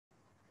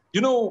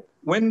You know,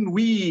 when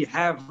we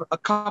have a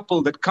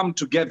couple that come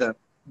together,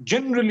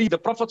 generally the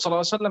Prophet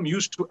ﷺ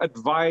used to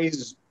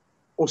advise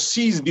or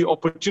seize the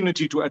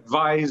opportunity to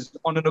advise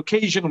on an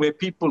occasion where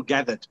people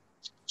gathered.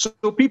 So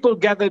people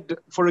gathered,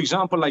 for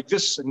example, like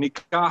this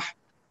nikah,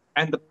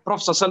 and the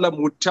Prophet ﷺ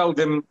would tell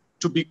them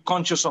to be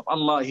conscious of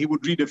Allah. He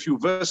would read a few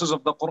verses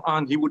of the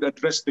Quran. He would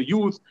address the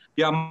youth.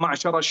 Ya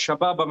ma'ashara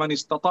al-shabab man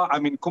istata'a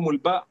minkum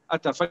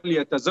al-ba'ata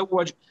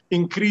falyatazawwaj,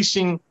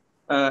 increasing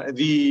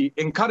the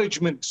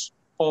encouragement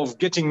of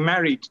getting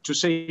married, to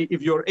say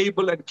if you're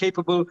able and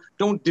capable,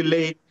 don't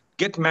delay,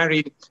 get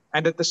married.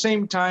 And at the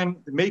same time,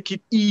 make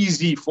it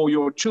easy for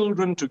your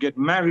children to get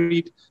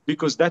married,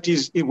 because that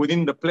is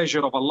within the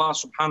pleasure of Allah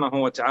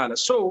subhanahu wa ta'ala.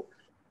 So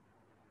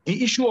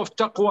the issue of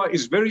taqwa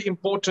is very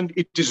important.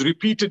 It is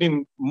repeated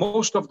in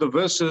most of the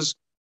verses,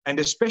 and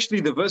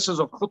especially the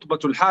verses of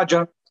Khutbatul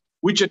Hajah,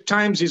 which at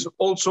times is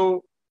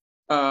also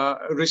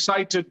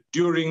recited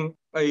during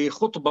a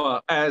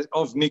khutbah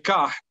of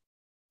nikah,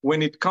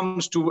 when it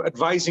comes to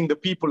advising the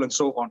people and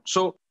so on.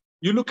 So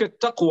you look at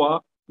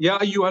taqwa, Ya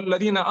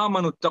ayyuhalladhina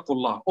amanu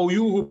taqullah. O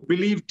you who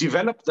believe,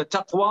 develop the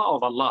taqwa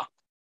of Allah.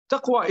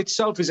 Taqwa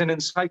itself is an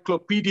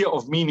encyclopedia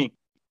of meaning.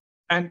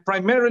 And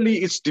primarily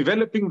it's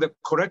developing the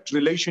correct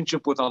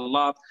relationship with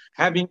Allah,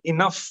 having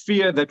enough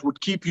fear that would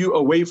keep you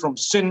away from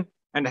sin,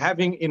 and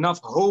having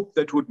enough hope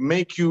that would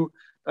make you,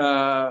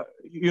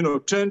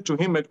 turn to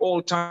Him at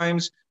all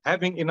times,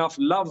 having enough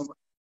love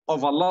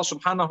of Allah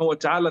subhanahu wa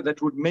ta'ala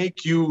that would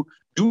make you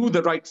do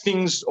the right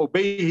things,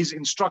 obey His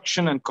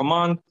instruction and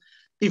command.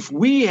 If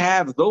we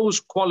have those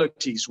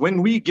qualities,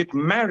 when we get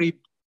married,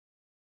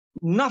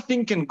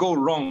 nothing can go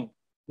wrong.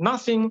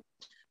 Nothing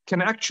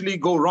can actually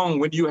go wrong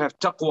when you have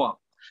taqwa,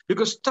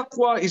 because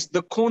taqwa is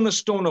the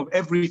cornerstone of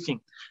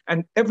everything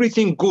and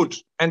everything good.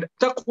 And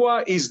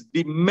taqwa is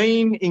the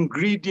main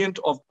ingredient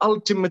of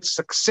ultimate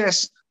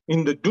success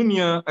in the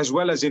dunya as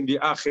well as in the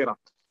akhirah.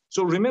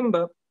 So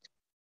remember,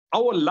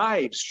 our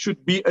lives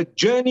should be a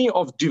journey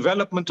of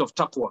development of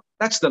taqwa.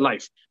 That's the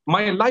life.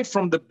 My life,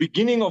 from the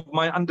beginning of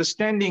my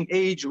understanding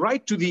age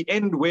right to the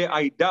end where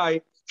I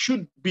die,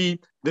 should be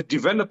the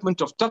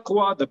development of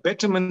taqwa, the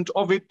betterment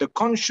of it, the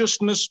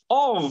consciousness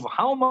of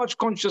how much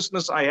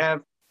consciousness I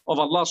have of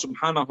Allah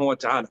subhanahu wa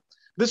ta'ala.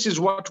 This is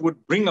what would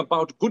bring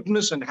about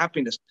goodness and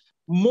happiness.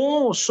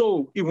 More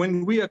so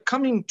when we are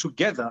coming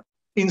together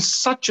in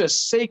such a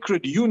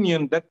sacred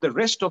union that the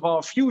rest of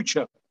our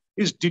future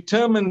is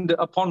determined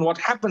upon what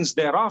happens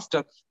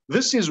thereafter.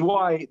 This is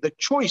why the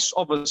choice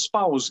of a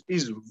spouse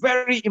is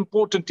very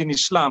important in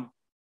Islam,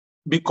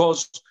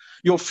 because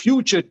your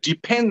future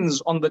depends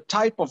on the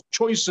type of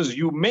choices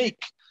you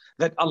make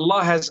that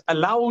Allah has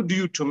allowed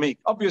you to make.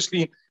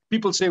 Obviously,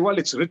 people say, well,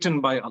 it's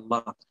written by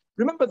Allah.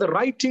 Remember, the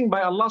writing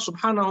by Allah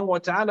subhanahu wa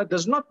ta'ala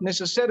does not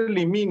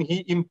necessarily mean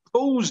He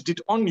imposed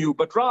it on you,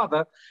 but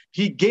rather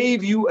He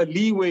gave you a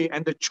leeway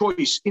and a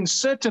choice in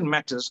certain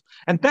matters.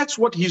 And that's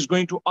what He's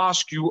going to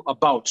ask you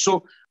about.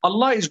 So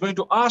Allah is going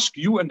to ask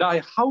you and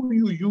I how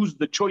you use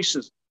the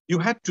choices. You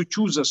had to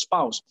choose a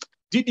spouse.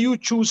 Did you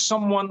choose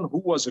someone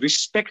who was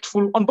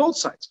respectful on both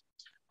sides?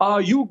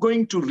 Are you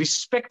going to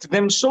respect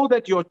them so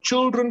that your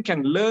children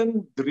can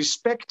learn the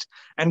respect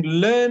and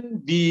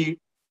learn the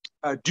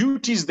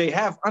duties they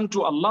have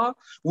unto Allah?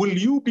 Will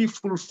you be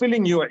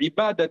fulfilling your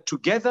ibadah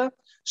together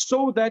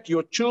so that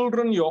your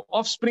children, your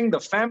offspring,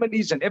 the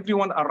families and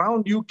everyone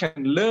around you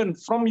can learn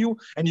from you,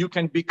 and you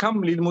can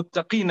become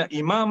lilmuttaqina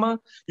imama,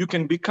 you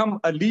can become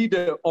a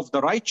leader of the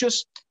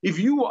righteous? If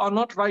you are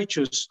not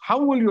righteous, how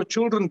will your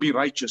children be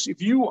righteous?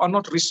 If you are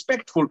not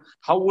respectful,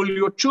 how will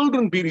your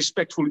children be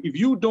respectful? If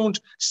you don't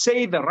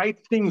say the right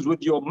things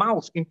with your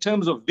mouth in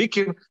terms of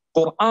dhikr,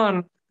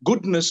 Quran,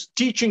 goodness,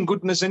 teaching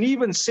goodness, and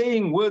even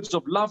saying words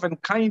of love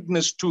and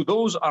kindness to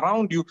those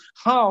around you,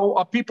 how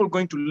are people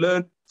going to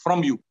learn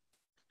from you?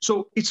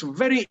 So it's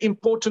very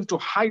important to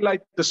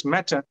highlight this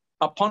matter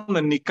upon the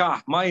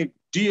nikah, my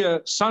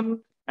dear son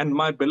and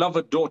my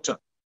beloved daughter.